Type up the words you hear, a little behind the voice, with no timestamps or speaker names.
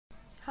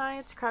Hi,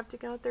 it's Crafty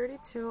Gal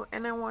 32,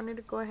 and I wanted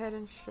to go ahead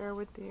and share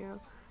with you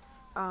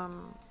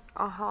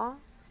a haul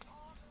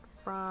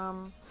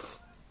from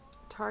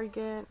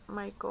Target,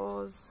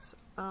 Michaels,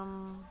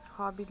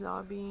 Hobby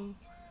Lobby,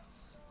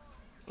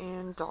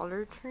 and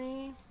Dollar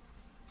Tree.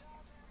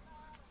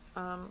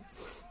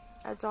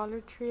 At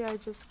Dollar Tree, I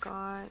just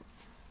got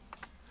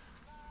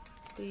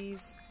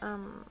these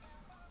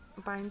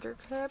binder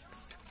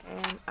clips,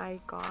 and I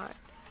got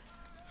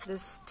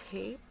this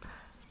tape.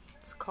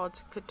 It's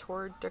called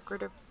Couture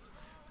Decorative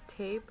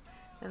Tape,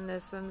 and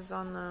this one's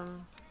on the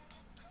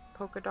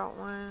polka dot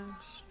one,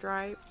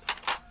 stripes,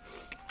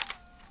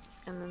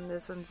 and then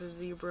this one's a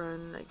zebra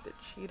and like the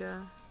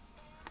cheetah,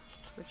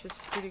 which is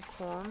pretty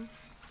cool.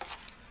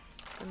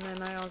 And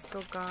then I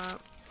also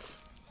got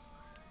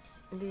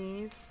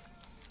these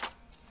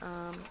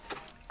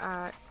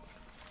at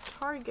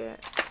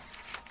Target.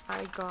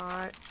 I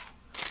got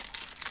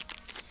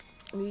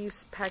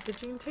these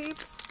packaging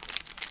tapes.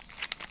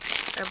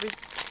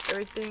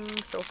 Everything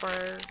so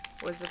far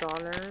was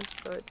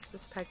 $1, so it's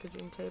this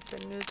packaging tape,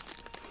 and it's,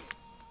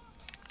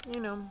 you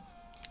know,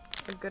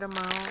 a good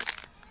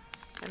amount.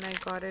 And I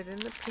got it in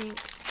the pink,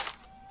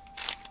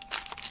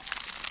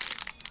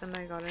 and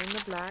I got it in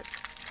the black,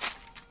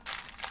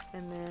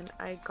 and then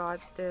I got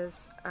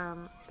this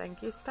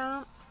thank you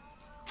stamp,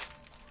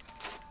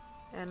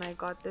 and I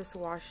got this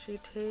washi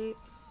tape,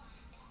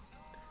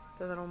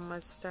 the little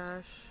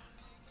mustache,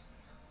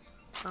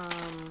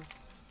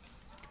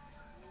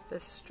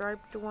 this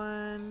striped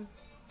one,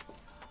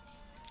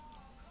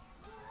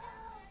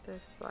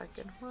 this black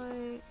and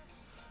white,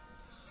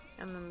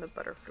 and then the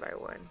butterfly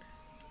one.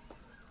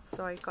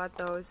 So I got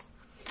those.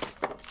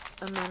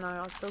 And then I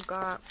also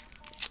got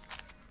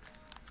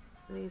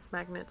these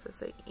magnets that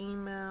say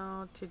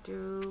email, to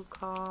do,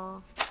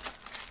 call.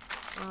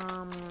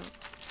 I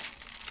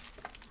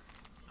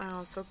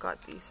also got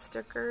these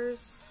sticker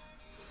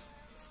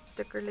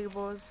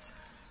labels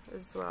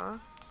as well.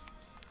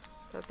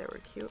 Thought they were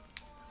cute.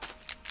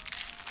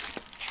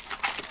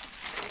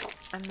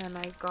 And then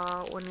I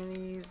got one of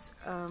these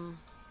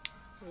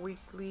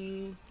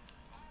weekly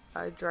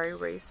dry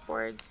erase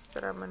boards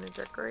that I'm going to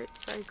decorate,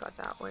 so I got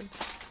that one.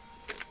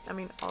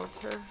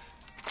 Alter.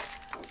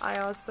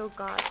 I also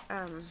got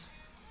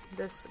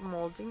this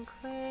molding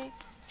clay.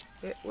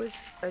 It was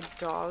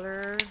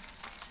 $1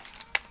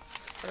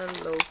 at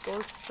a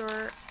local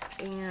store,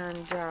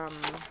 and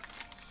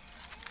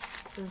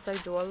since I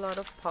do a lot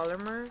of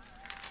polymer,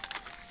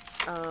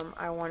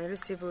 I wanted to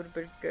see if it would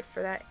be good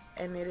for that,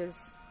 and it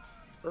is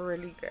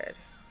really good.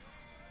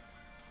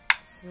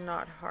 It's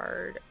not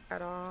hard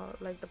at all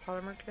like the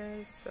polymer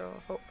clay, so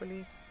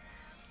hopefully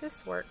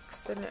this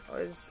works. And it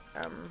was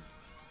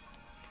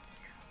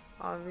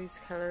all these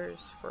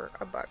colors for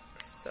 $1,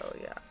 so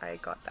yeah, I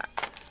got that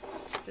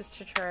just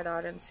to try it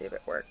out and see if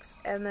it works.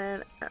 And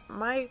then at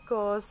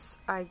Michael's,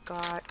 I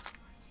got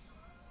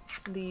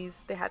these.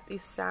 They had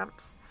these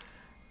stamps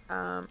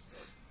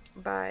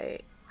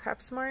by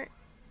Craftsmart,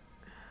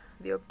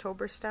 the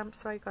October stamp,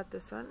 so I got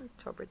this one,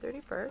 October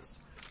 31st.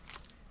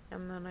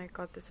 And then I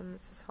got this one.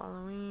 This is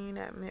Halloween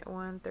at Mit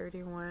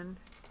 131.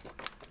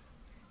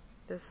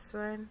 This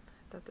one, I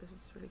thought this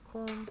was really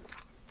cool.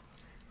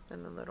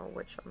 And the little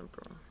witch on the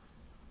broom.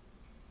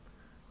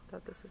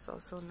 Thought this was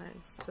also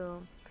nice.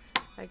 So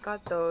I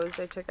got those.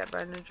 I took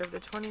advantage of the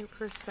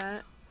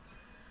 20%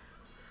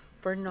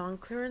 for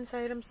non-clearance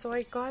items. So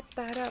I got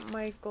that at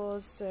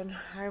Michael's, and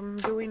I'm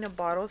doing a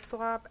bottle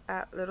swap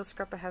at Little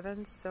Scrap of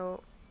Heaven.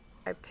 So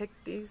I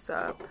picked these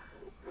up.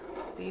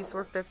 These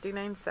were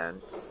 59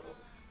 cents.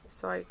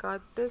 So I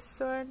got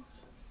this one,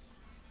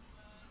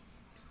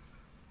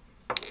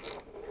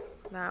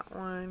 that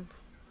one,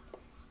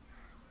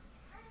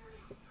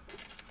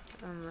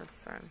 and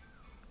this one.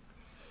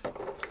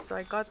 So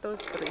I got those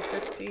 $3.50. I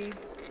think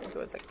it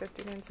was like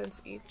 59 cents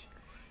each.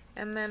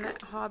 And then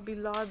at Hobby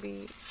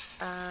Lobby,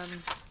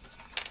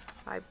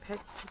 I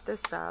picked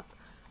this up.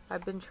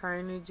 I've been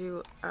trying to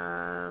do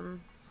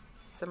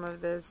some of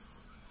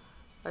this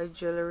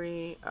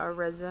jewelry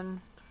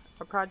resin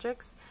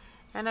projects.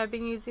 And I've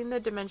been using the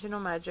Dimensional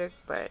Magic,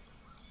 but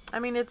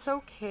it's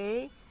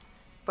okay.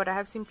 But I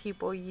have seen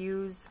people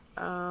use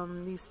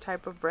these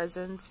type of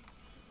resins,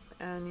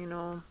 and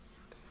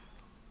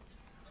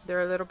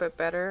they're a little bit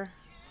better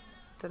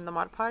than the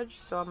Mod Podge.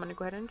 So I'm gonna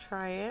go ahead and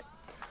try it.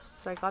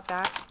 So I got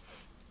that,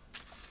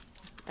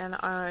 and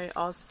I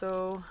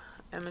also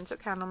am into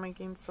candle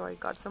making, so I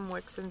got some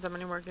wicks since I'm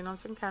gonna be working on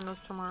some candles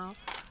tomorrow.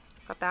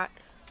 Got that,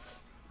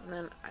 and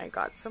then I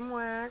got some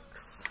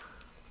wax.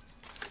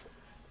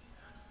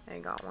 I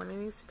got one of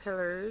these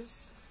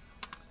pillars,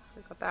 so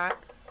I got that.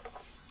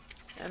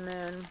 And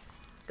then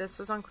this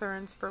was on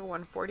clearance for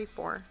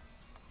 $144,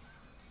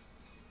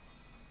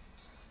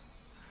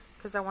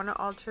 because I want to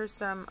alter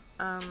some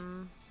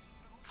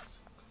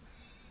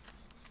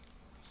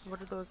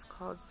what are those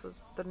called?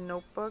 The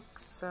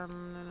notebooks. Oh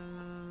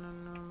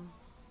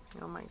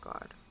my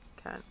god,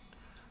 can't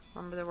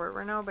remember the word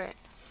right now, but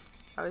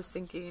I was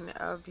thinking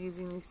of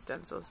using these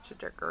stencils to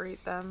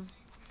decorate them.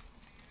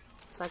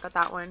 So I got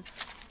that one.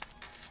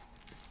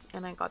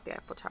 And I got the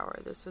Eiffel Tower.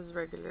 This was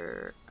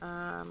regular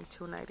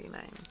 $2.99.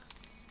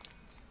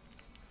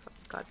 So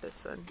I got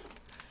this one.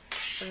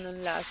 And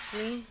then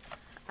lastly,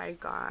 I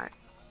got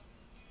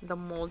the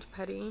mold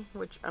putty,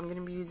 which I'm going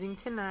to be using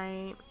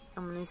tonight.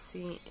 I'm going to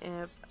see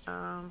if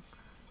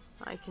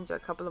I can do a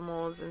couple of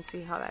molds and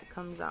see how that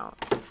comes out.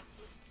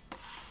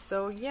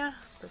 So yeah,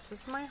 this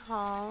is my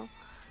haul.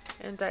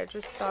 And I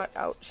just thought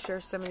I'd share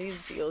some of these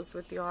deals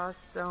with y'all.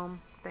 So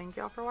thank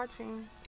y'all for watching.